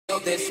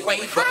This way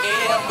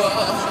forever.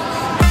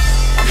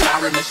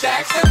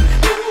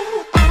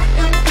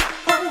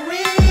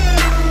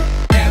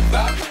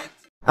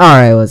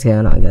 Alright, what's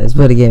going on, guys?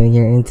 Bodic Gaming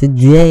here, and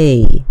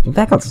today we're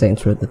back on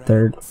Saints Row the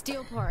 3rd.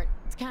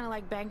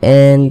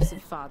 And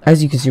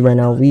as you can see right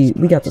now, we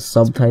got the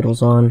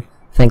subtitles on,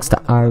 thanks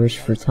to Irish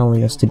for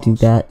telling us to do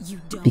that,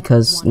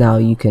 because now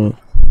you can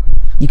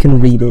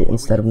read it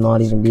instead of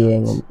not even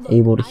being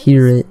able to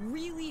hear it.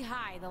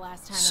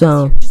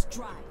 So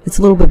it's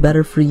a little bit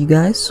better for you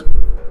guys.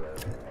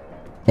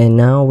 And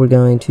now we're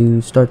going to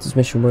start this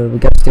mission where we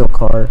got to steal a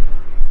car.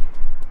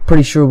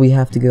 Pretty sure we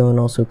have to go and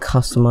also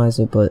customize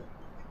it, but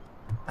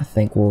I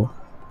think we'll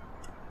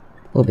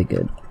be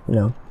good.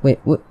 No, wait,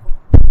 what?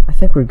 I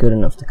think we're good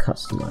enough to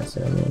customize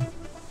it. I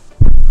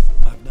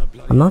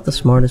mean, I'm not the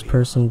smartest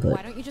person,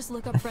 but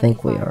I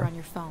think we are.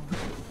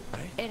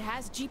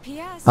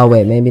 Oh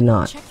wait, maybe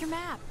not.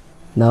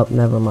 Nope,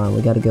 never mind.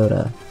 We gotta go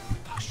to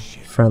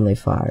friendly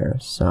fire.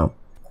 So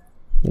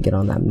we get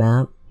on that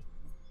map.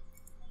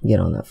 Get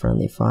on that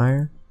friendly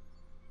fire.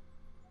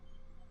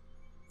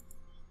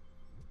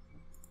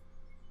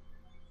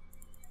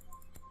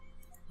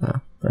 Ah,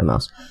 red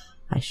mouse.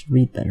 I should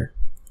read better.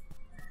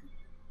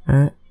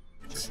 Alright.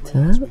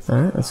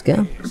 Alright, let's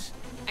go.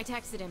 I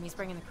texted him, he's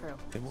bringing the crew.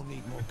 Then we'll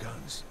need more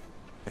guns.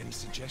 Any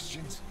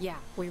suggestions? Yeah,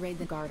 we raid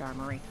the guard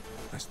armory.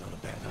 That's not a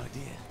bad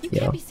idea. You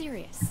can't be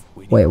serious.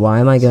 Wait, why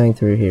am I going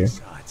through here?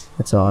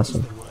 That's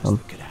awesome.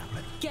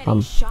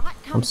 I'm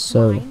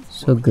so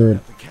good.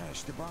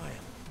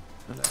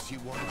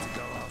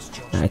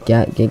 Alright,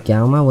 get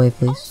out of my way,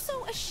 please.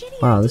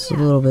 Wow, this is a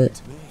little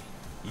bit...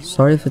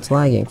 Sorry if it's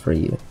lagging for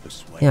you.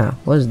 Yeah,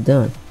 what is it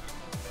doing?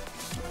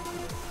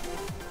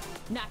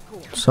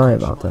 Sorry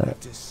about that.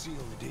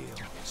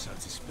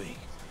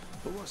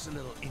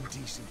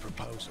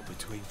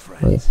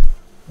 Wait,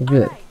 we're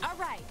good.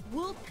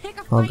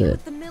 All good.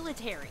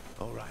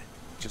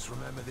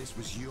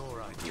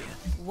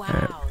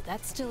 Wow,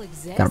 that still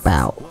exists. Got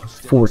about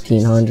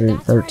 1,400,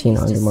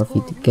 1,300 more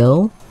feet to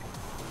go.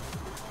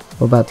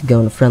 We're about to go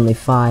into friendly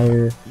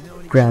fire,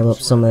 grab up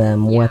some of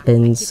them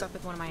weapons,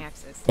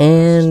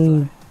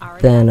 and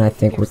then I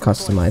think we're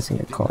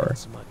customizing a car.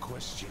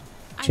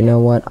 But you know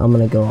what? I'm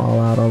gonna go all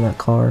out on that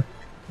car.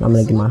 And I'm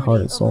gonna give my heart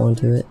and soul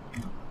into it.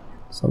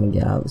 So I'm gonna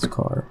get out of this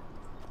car.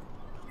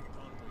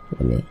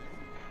 Let me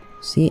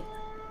see.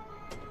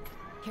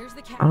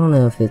 I don't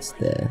know if it's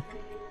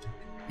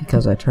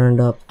because I turned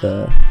up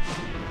the,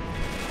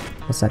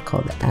 what's that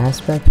called? The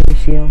aspect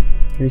ratio?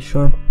 Pretty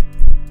sure.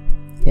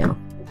 Yeah.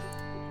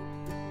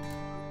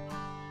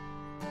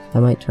 I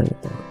might turn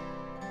it down.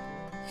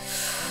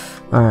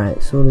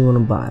 Alright, so what do we want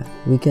to buy?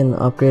 We can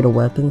upgrade a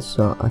weapon,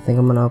 so I think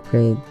I'm going to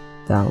upgrade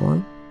that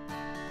one.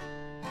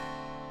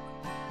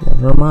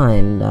 Never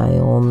mind, I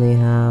only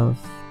have...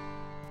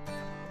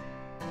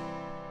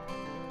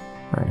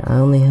 Alright, I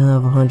only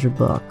have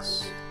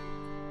 $100.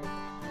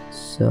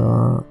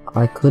 So,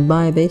 I could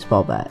buy a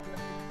baseball bat.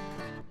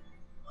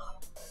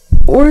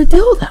 Or a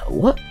dildo,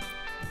 what?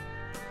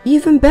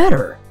 Even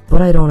better!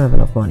 But I don't have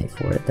enough money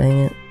for it,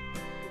 dang it.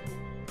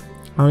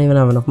 I don't even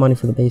have enough money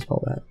for the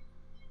baseball bat.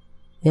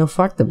 You know,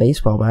 fuck the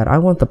baseball bat. I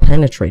want the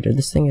penetrator.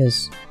 This thing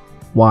is...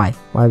 Why?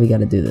 Why we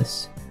gotta do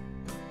this?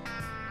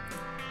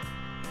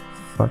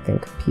 Fucking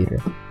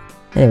computer.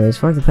 Anyways,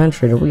 fuck the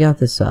penetrator. We got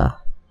this, I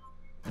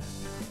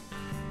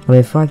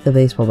mean, fuck the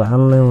baseball bat. I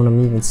don't know what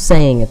I'm even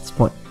saying at this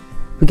point.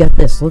 We got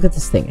this. Look at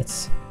this thing.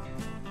 It's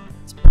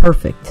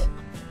perfect.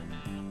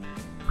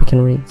 We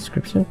can read the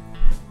description.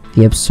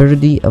 The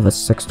absurdity of a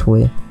sex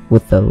toy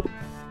with the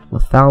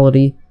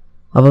lethality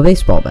of a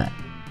baseball bat.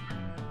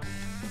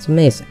 It's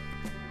amazing.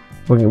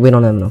 We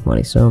don't have enough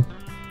money, so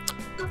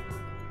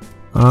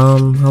how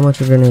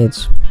much are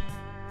grenades?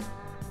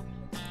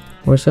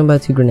 We're just gonna buy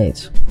 2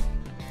 grenades.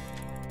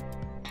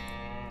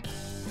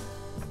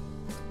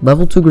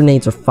 Level 2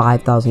 grenades are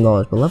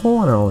 $5,000, but level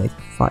 1 are only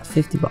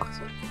 $50.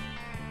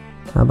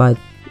 Can I buy?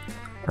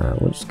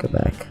 Alright, we'll just go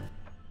back.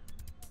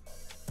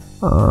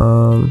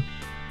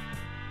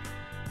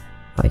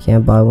 I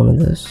can't buy one of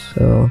this,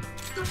 so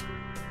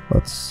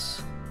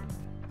let's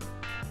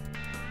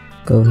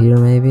go here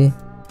maybe.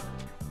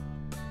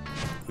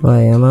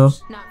 Buy ammo.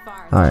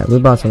 Alright, we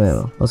bought some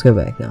ammo. Let's go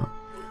back now.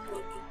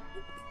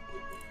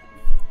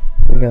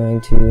 We're going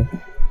to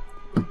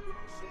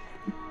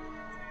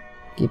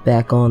get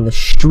back on the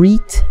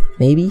street,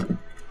 maybe.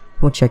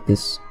 We'll check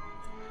this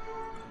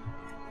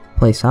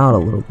place out a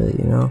little bit,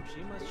 you know.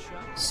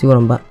 See what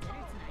I'm about.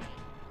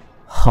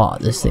 Oh,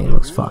 this thing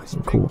looks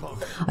fucking cool.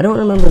 I don't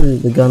remember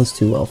the guns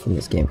too well from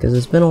this game because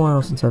it's been a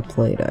while since I've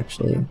played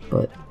actually,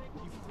 but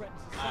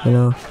you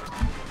know,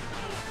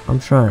 I'm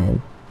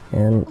trying.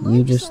 And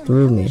you just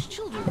threw me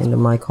into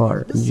my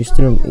car. You just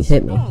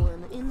hit me.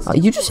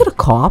 You just hit a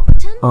cop?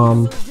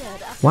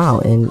 Wow,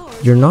 and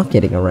you're not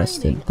getting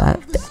arrested.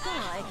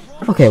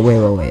 Okay,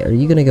 wait. Are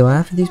you gonna go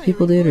after these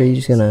people, dude, or are you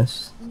just gonna...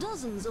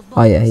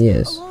 Oh yeah, he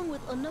is.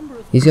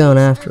 He's going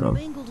after them.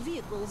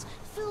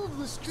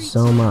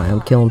 So am I.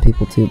 I'm killing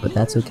people too, but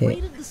that's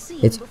okay.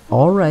 It's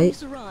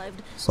alright,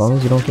 as long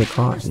as you don't get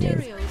caught,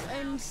 man.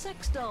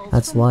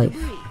 That's life.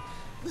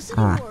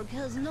 Ah.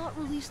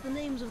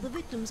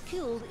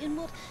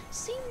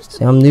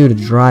 See, I'm new to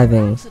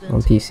driving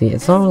on PC.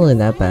 It's not really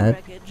that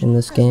bad in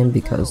this game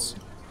because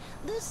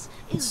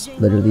it's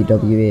literally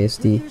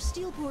WASD.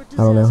 I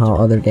don't know how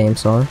other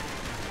games are,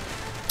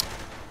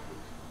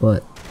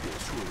 but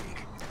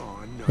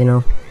you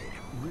know,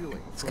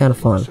 it's kind of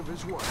fun.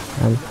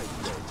 I'm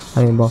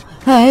having a ball.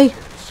 Hey,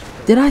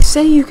 did I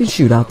say you can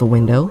shoot out the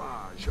window?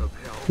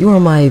 You are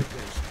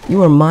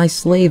my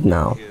slave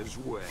now.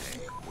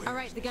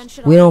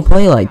 We don't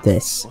play like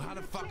this.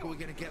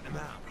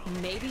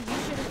 Maybe you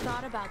should have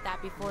thought about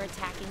that before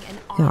attacking an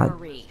God,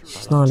 armory.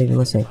 she's not even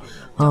listening.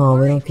 Oh,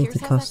 we don't get to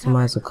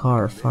customize a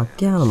car. Fuck,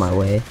 get out of my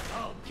way.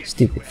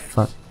 Stupid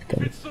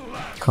fucking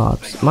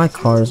cops. My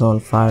car's on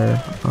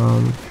fire.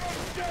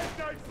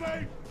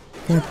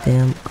 God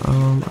damn.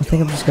 I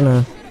think I'm just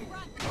gonna...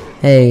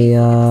 Hey,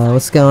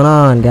 what's going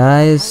on,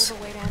 guys?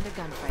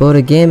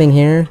 Bodic Gaming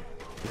here.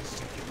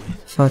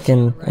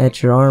 Fucking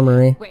at your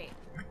armory. Wait,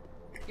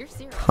 you're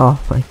serious? Oh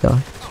my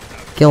god.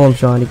 Kill him,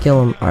 Shawnee,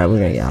 kill him. Alright, we're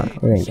gonna get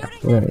out. We're gonna get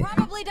out. We're gonna get out.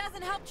 Probably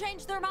doesn't help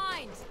change their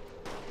minds.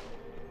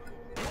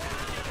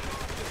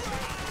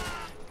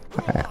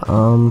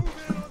 Alright,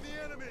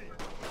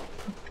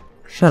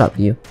 shut up,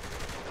 you.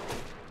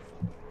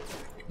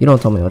 You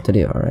don't tell me what to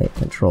do, alright?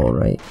 Control,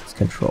 right? It's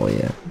control,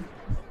 yeah.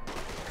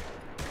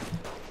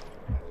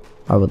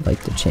 I would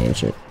like to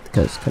change it,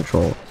 because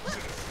control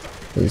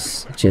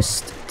is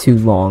just too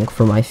long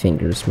for my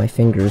fingers. My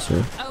fingers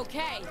are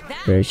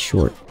very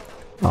short.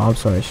 Oh, I'm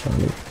sorry,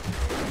 Shawnee.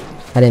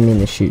 I didn't mean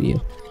to shoot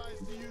you.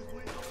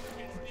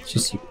 It's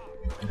just you.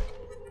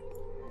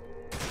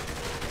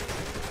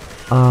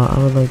 I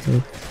would like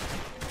to...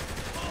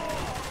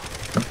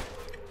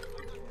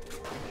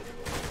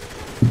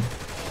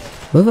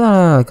 Move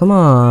out! Come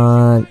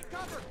on!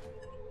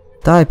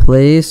 Die,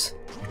 please!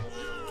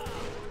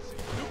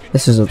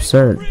 This is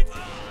absurd.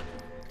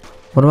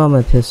 What about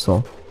my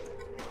pistol?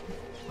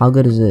 How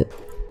good is it?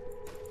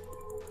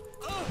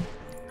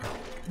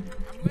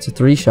 It's a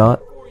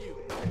 3-shot.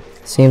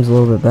 Seems a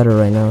little bit better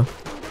right now.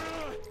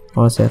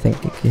 Honestly, I think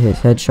his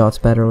headshot's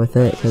better with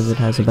it because it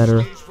has a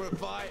better,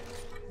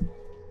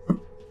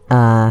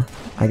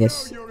 I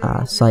guess,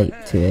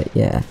 sight to it.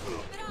 Yeah.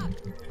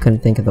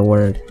 Couldn't think of the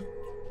word.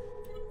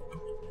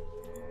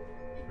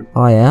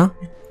 Oh yeah?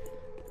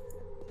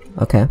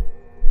 Okay.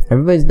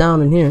 Everybody's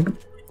down in here.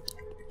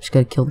 Just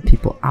gotta kill the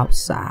people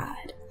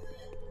outside.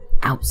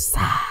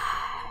 Outside.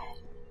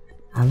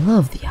 I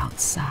love the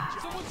outside.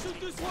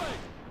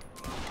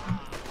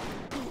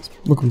 It's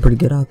looking pretty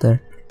good out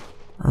there.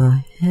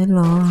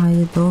 Hello, how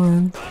you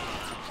doing?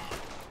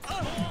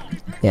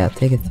 Yeah,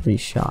 take a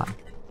 3-shot.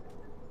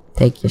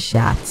 Take your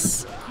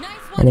shots.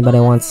 Anybody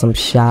want some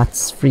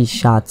shots? Free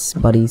shots,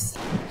 buddies.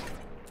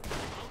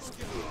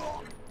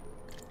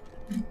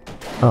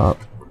 Oh.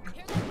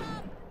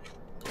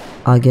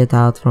 I'll get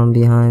out from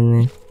behind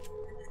me.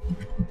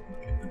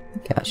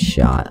 Got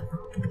shot.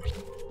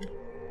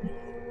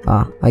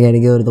 I gotta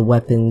go to the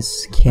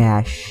weapons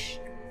cache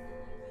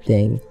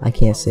thing. I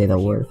can't say that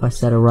word. If I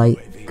said it right,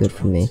 good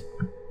for me.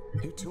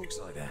 Who talks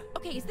like that?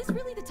 Okay, is this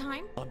really the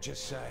time? I'm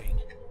just saying.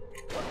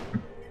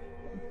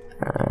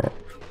 Alright.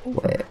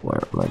 Wait,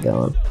 where am I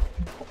going?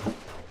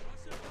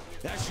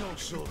 That's all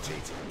sorted.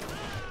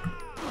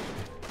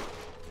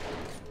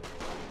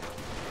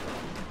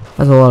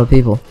 That's a lot of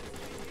people.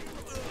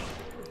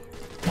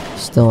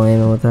 Still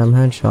aiming with them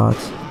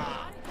headshots.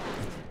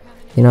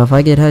 You know, if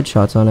I get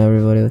headshots on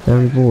everybody with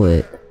every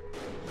bullet,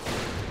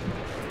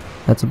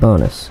 that's a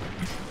bonus.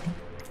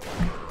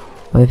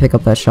 Let me pick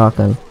up that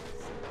shotgun.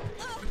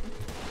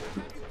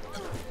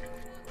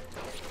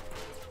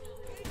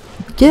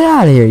 Get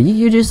out of here!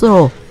 You're just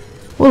little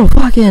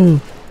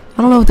fucking...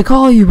 I don't know what to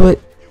call you, but...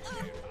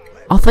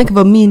 I'll think of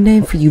a mean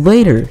name for you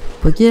later.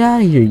 But get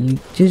out of here! You're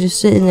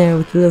just sitting there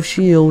with your little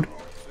shield.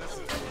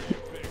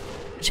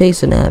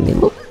 Chasing at me.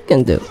 What you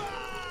gonna do?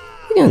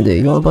 What you gonna do?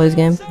 You wanna play this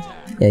game?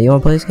 Yeah, you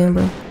wanna play this game,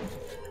 bro?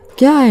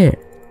 Get out of here!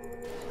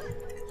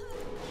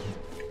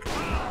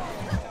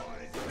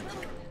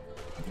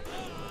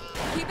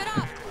 Keep it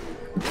up.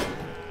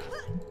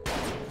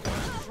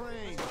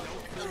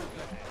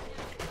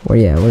 Where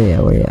you at? Where you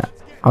at? Where you at?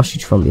 I'll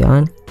shoot you from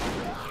behind.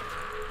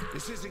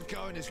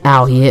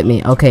 Ow, he hit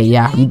me. Okay,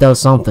 yeah, he does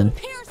something.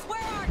 Pierce,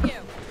 where are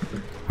you?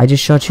 I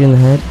just shot you in the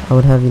head, I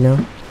would have you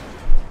know.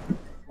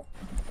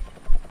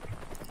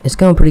 It's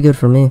going pretty good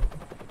for me.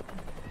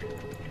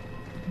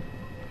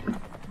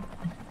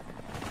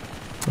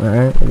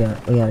 Alright, we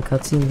got a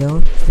cutscene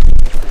going.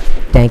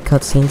 Dank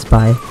cutscenes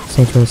by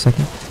Sanctuary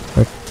 2nd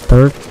or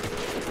 3rd.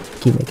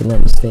 Keep making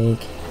that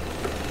mistake.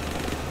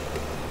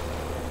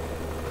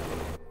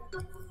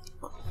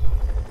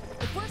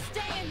 If we're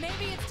staying,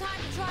 maybe it's time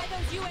to try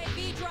those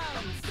UAV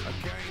drones.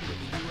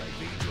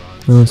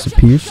 Oh, it's a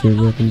pierce your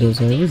weapon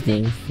does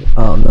everything.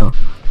 Oh no,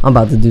 I'm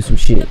about to do some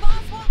shit. The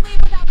boss won't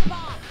leave without the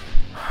bomb.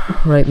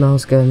 Right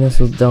mouse guy,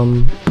 missile,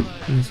 dumb.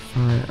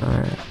 Fire.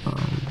 Alright,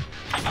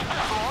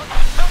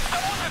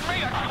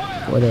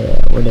 where they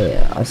at? Where they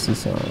at? I see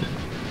some.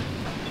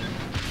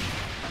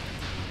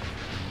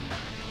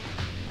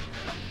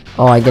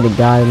 Oh, I get a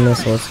guy in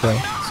this. Let's go.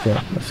 Let's go.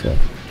 Let's go.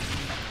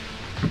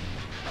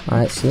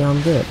 Alright, see, I'm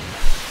good.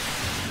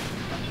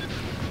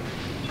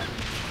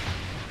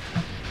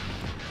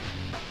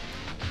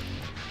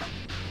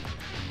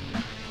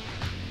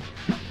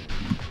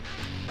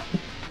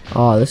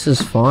 Oh, this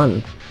is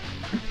fun.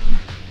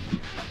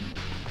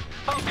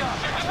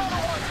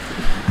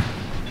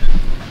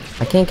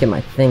 I can't get my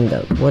thing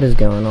though. What is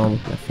going on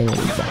with my thing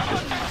exactly?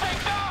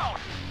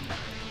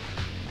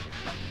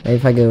 Maybe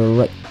if I go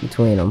right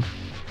between them.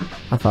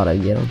 I thought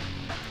I'd get him.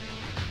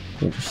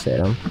 You just hit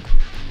him.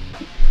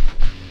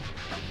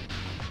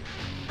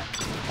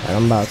 Alright,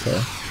 I'm about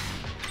to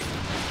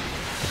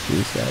pick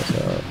these guys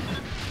up.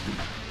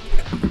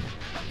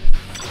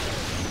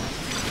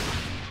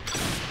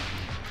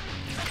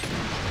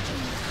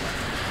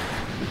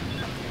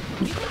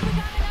 You think we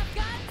got enough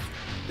guns?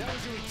 That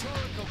was a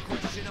rhetorical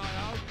question, I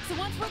hope. So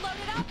once we're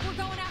loaded up, we're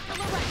going after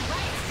Lorraine,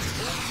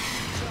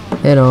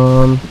 right? Hit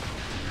him.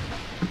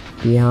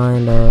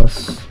 Behind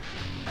us.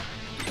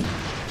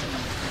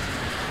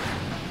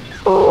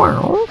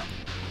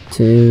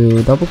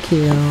 2 double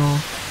kill.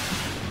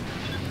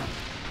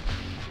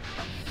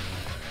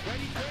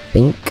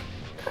 Bink.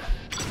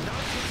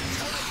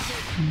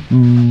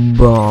 Boom.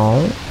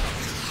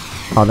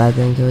 Oh, that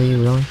didn't kill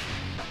you, really?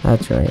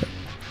 That's right.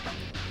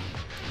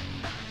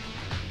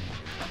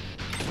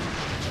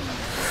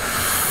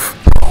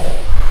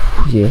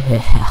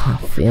 Yeah, I'm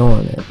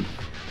feeling it.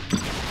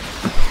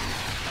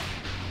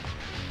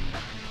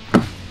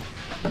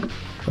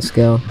 Let's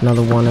go.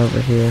 Another one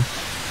over here.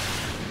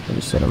 Let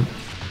me hit him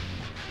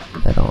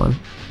head on.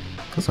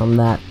 Because I'm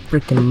that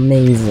freaking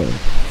amazing.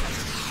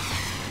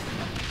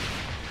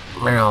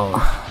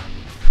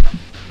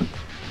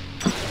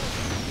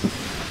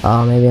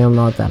 Oh, maybe I'm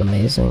not that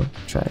amazing.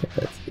 Try to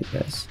bet you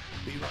guys.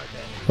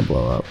 I'll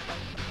blow up.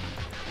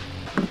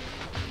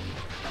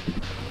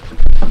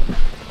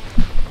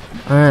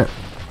 Alright.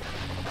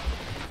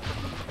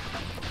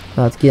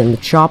 Let's get in the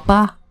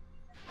chopper.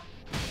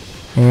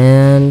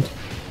 And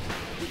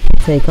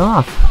take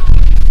off.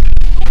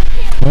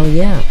 Oh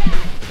yeah.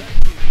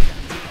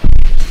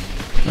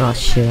 Oh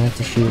shit, I have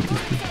to shoot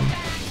these people.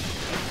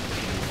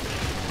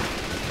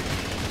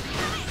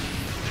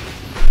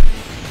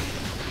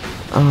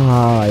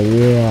 Oh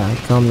yeah,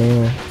 come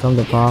here. Come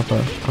to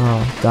Papa.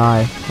 Oh,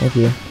 die. Thank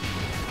you.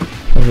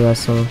 I'll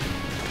rest him.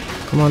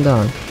 Come on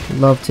down. I'd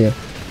love to.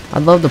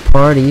 I'd love to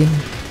party.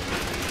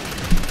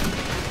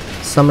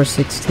 Summer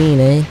 16,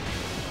 eh?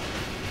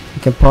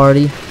 We can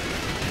party.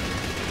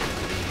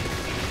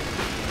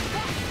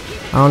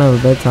 I don't have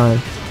a bedtime.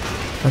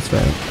 That's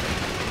right.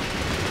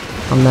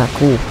 I'm that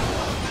cool.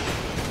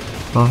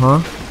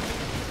 Uh-huh.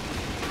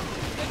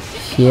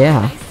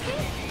 Yeah.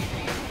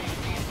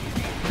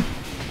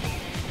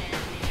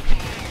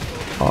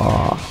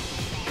 Aw.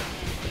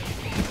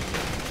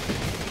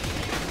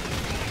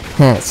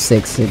 Heh,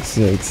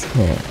 666.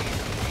 Heh.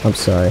 I'm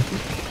sorry.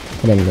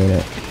 I didn't mean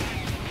it.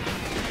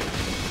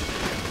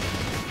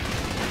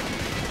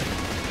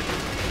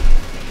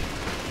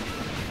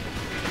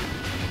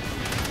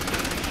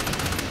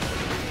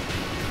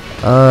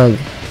 Ugh.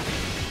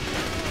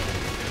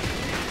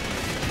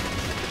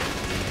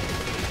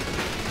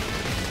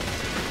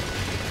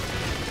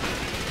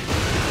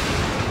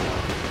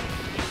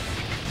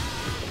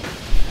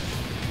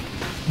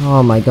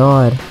 Oh my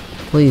god.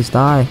 Please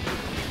die.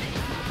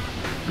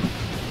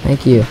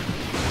 Thank you.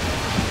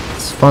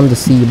 It's fun to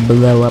see you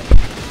blow up.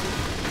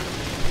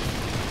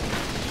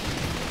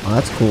 Oh,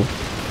 that's cool.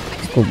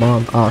 That's a cool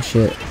bomb. Oh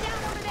shit.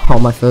 All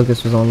my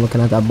focus was on looking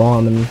at that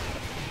bomb and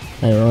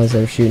I didn't realize they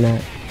were shooting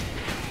at.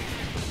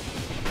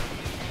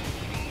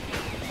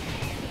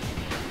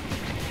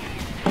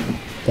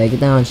 Take it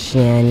down,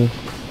 Shani.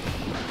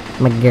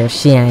 My girl,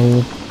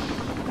 Shani.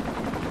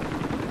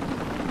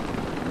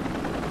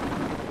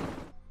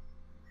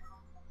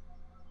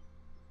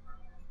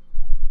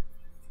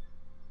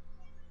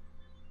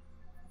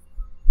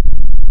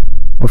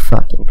 We're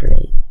fucking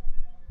great.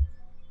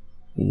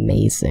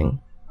 Amazing.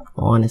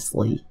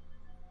 Honestly.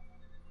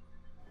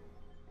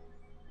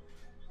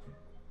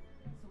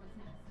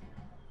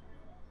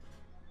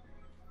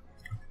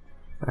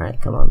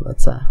 Alright, come on,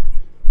 let's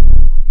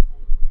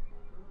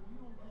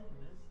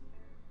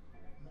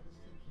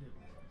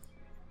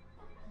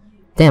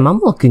Damn, I'm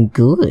looking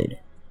good.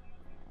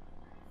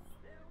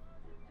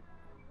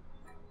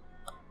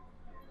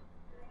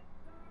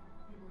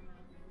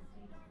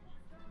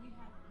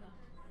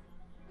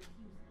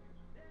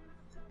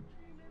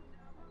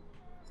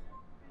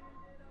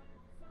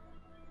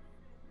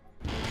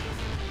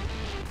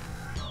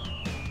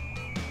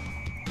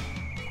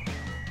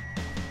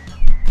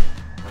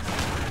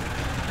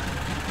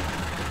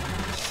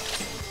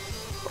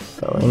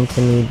 Going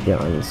to need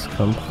guns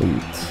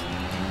complete.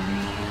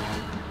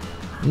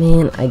 I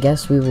mean, I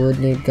guess we would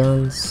need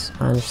guns,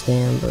 I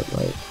understand, but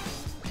like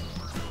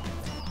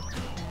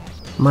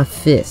my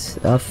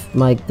fist,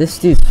 this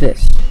dude's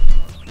fist.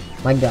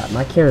 My god,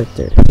 my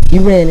character. If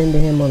you ran into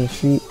him on the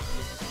street,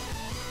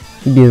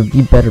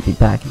 you better be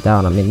backing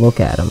down. I mean, look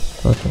at him.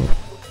 Fucking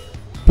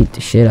beat the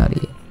shit out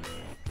of you.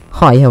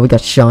 Oh yeah, we got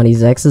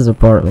Shawnee's ex's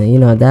apartment. You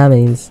know what that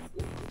means.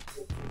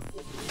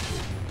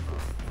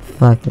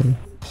 Fucking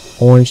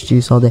orange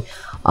juice all day.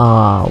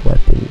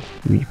 Weapon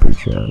Reaper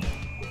drone.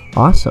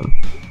 Awesome.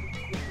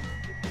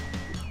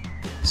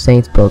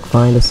 Saints book.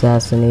 Find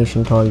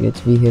assassination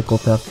targets, vehicle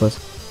theft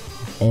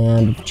list,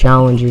 and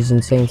challenges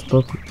in Saints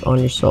book on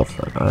your cell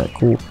phone. Alright,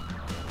 cool.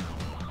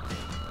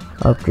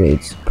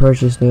 Upgrades.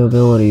 Purchase new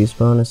abilities,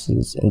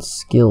 bonuses, and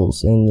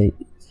skills in the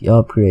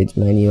upgrades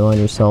menu on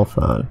your cell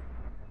phone.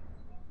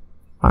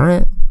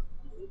 Alright.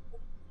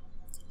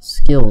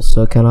 Skills.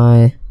 So can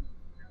I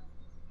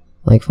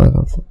like fuck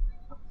off.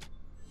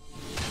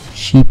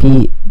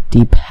 Sheepy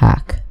Deep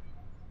Hack.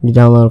 You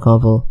download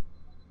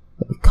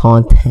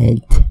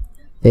content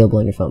available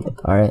in your phone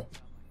book. Alright.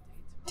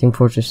 Team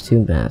Fortress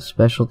 2 mask.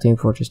 Special Team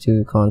Fortress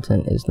 2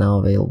 content is now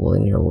available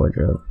in your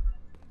wardrobe.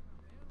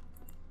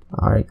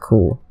 Alright,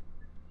 cool.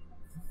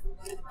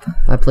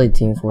 I played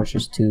Team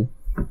Fortress 2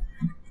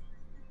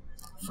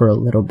 for a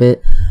little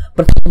bit,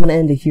 but I'm gonna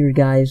end it here,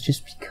 guys,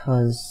 just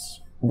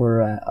because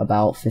we're at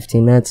about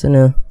 15 minutes, and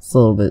it's a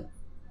little bit.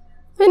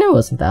 I know it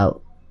wasn't that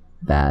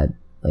bad.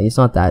 Like, it's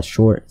not that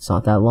short. It's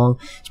not that long.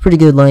 It's pretty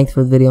good length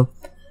for the video.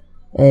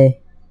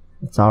 Hey,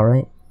 it's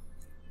alright.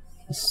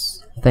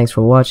 Thanks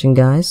for watching,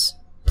 guys.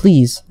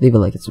 Please leave a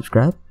like and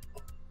subscribe,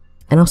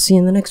 and I'll see you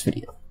in the next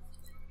video.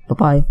 Bye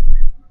bye.